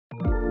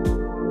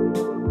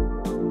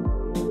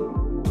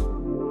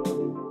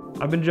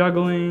I've been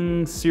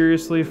juggling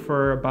seriously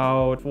for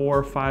about 4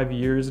 or 5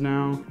 years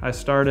now. I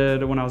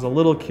started when I was a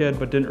little kid,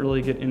 but didn't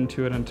really get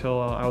into it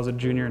until I was a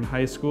junior in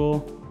high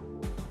school.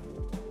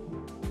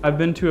 I've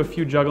been to a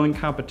few juggling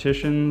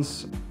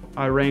competitions.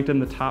 I ranked in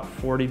the top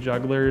 40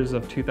 jugglers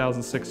of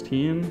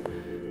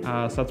 2016,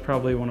 so that's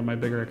probably one of my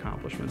bigger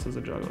accomplishments as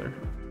a juggler.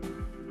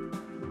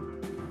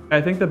 I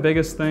think the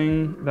biggest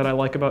thing that I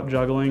like about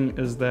juggling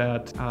is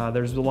that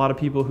there's a lot of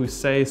people who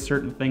say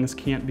certain things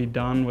can't be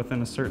done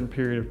within a certain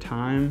period of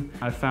time.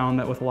 I found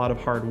that with a lot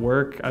of hard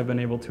work, I've been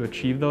able to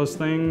achieve those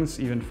things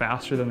even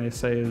faster than they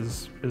say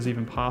is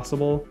even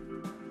possible.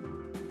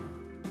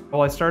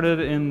 Well, I started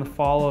in the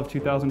fall of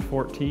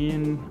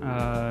 2014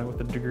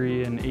 with a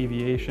degree in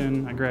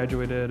aviation. I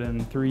graduated in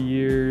 3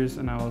 years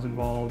and I was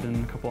involved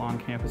in a couple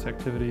on-campus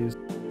activities.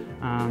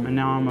 And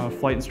now I'm a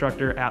flight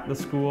instructor at the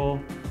school,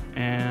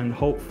 and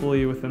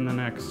hopefully within the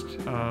next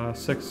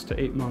 6 to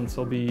 8 months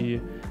I'll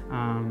be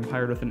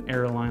hired with an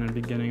airline and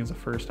beginning as a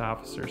first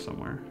officer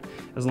somewhere.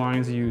 As long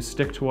as you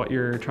stick to what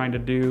you're trying to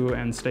do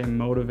and stay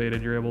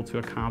motivated, you're able to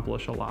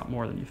accomplish a lot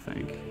more than you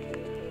think.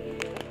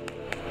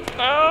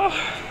 Oh.